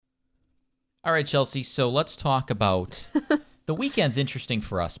All right, Chelsey. So let's talk about the weekend's interesting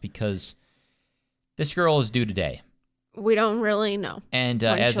for us because this girl is due today. We don't really know. And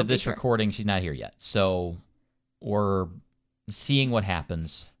when as she'll of be this here. recording, she's not here yet. So we're seeing what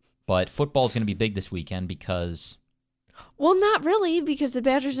happens. But football is going to be big this weekend because, Well, not really, because the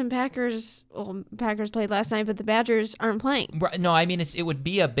Badgers and Packers. Well, Packers played last night, but the Badgers aren't playing. no, I mean, it would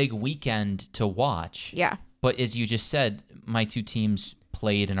be a big weekend to watch. Yeah. But as you just said, my two teams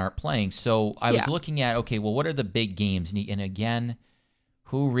played and aren't playing. So I was Yeah. looking at, okay, well, what are the big games? And again,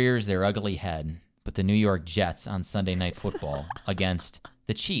 who rears their ugly head but the New York Jets on Sunday Night Football against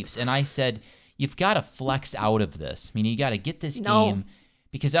the Chiefs? And I said, you've got to flex out of this. I mean, you got to get this game.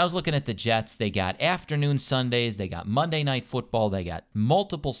 Because I was looking at the Jets. They got afternoon Sundays. They got Monday Night Football. They got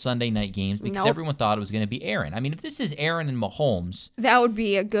multiple Sunday night games because everyone thought it was going to be Aaron. I mean, if this is Aaron and Mahomes, That would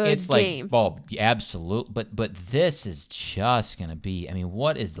be a good it's game. like, oh, absolute. But this is just going to be, I mean,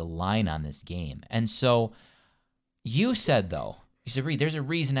 what is the line on this game? And so you said, though, you said, Reid, there's a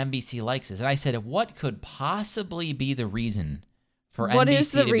reason NBC likes this. And I said, what could possibly be the reason for What NBC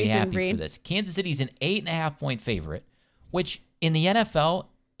is the to reason, be happy Reid? for this? Kansas City's an 8.5-point favorite, which in the NFL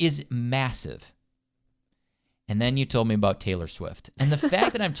is massive. And then you told me about Taylor Swift. And the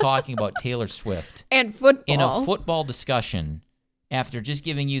fact that I'm talking about Taylor Swift And football. in a football discussion after just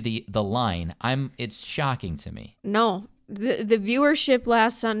giving you the line, it's shocking to me. No. The viewership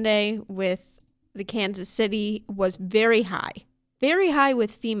last Sunday with the Kansas City was very high. Very high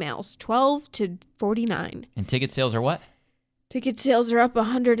with females, 12 to 49. And ticket sales are what? Ticket sales are up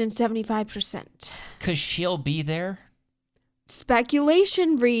 175%. Because she'll be there?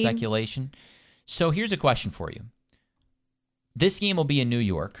 Speculation, Reid. Speculation. So here's a question for you. This game will be in New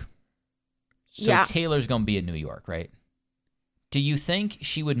York. So Yeah. Taylor's going to be in New York, right? Do you think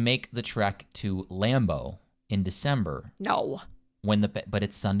she would make the trek to Lambeau in December? No. But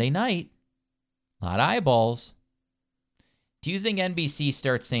it's Sunday night. A lot of eyeballs. Do you think NBC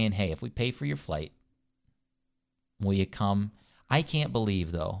starts saying, hey, if we pay for your flight, will you come? I can't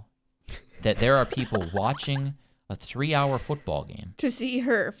believe, though, that there are people watching a 3-hour football game To see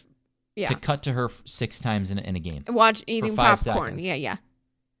her. Yeah. to cut to her 6 times in a game Watch eating 5 popcorn. seconds. Yeah.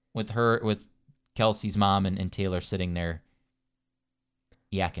 with Kelsey's mom and Taylor sitting there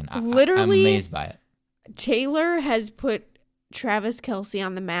yakking. I'm Literally, amazed by it. Taylor has put Travis Kelsey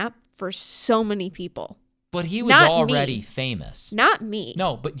on the map for so many people. But he was Not already me. famous. Not me.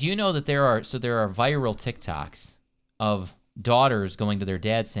 No, but do you know that there are viral TikToks of daughters going to their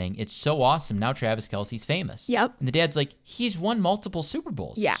dad saying, it's so awesome, now Travis Kelsey's famous. Yep. And the dad's like, he's won multiple Super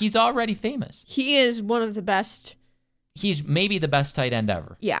Bowls. Yeah. He's already famous. He is one of the best. He's maybe the best tight end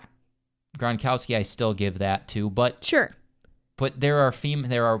ever. Yeah. Gronkowski, I still give that to, but Sure. there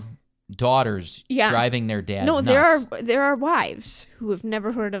are daughters driving their dad No, nuts. there are wives who have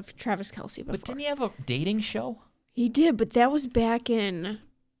never heard of Travis Kelsey before. But didn't he have a dating show? He did, but that was back in.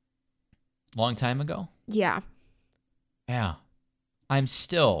 Long time ago? Yeah. Yeah. I'm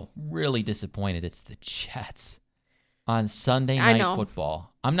still really disappointed it's the Jets on Sunday I Night know.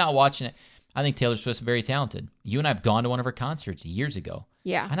 Football. I'm not watching it. I think Taylor Swift's very talented. You and I have gone to one of her concerts years ago.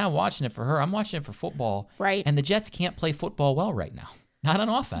 Yeah. I'm not watching it for her. I'm watching it for football. Right. And the Jets can't play football well right now. Not on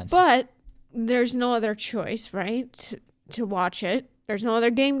offense. But there's no other choice, right? To watch it. There's no other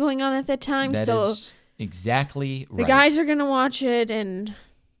game going on at that time. That so is exactly right. the guys are going to watch it and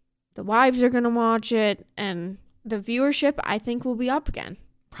the wives are going to watch it. And the viewership, I think, will be up again.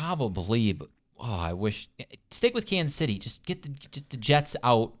 Probably, but I wish. Stick with Kansas City. Just get the Jets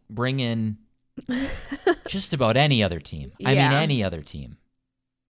out. Bring in just about any other team. I mean, Yeah. any other team.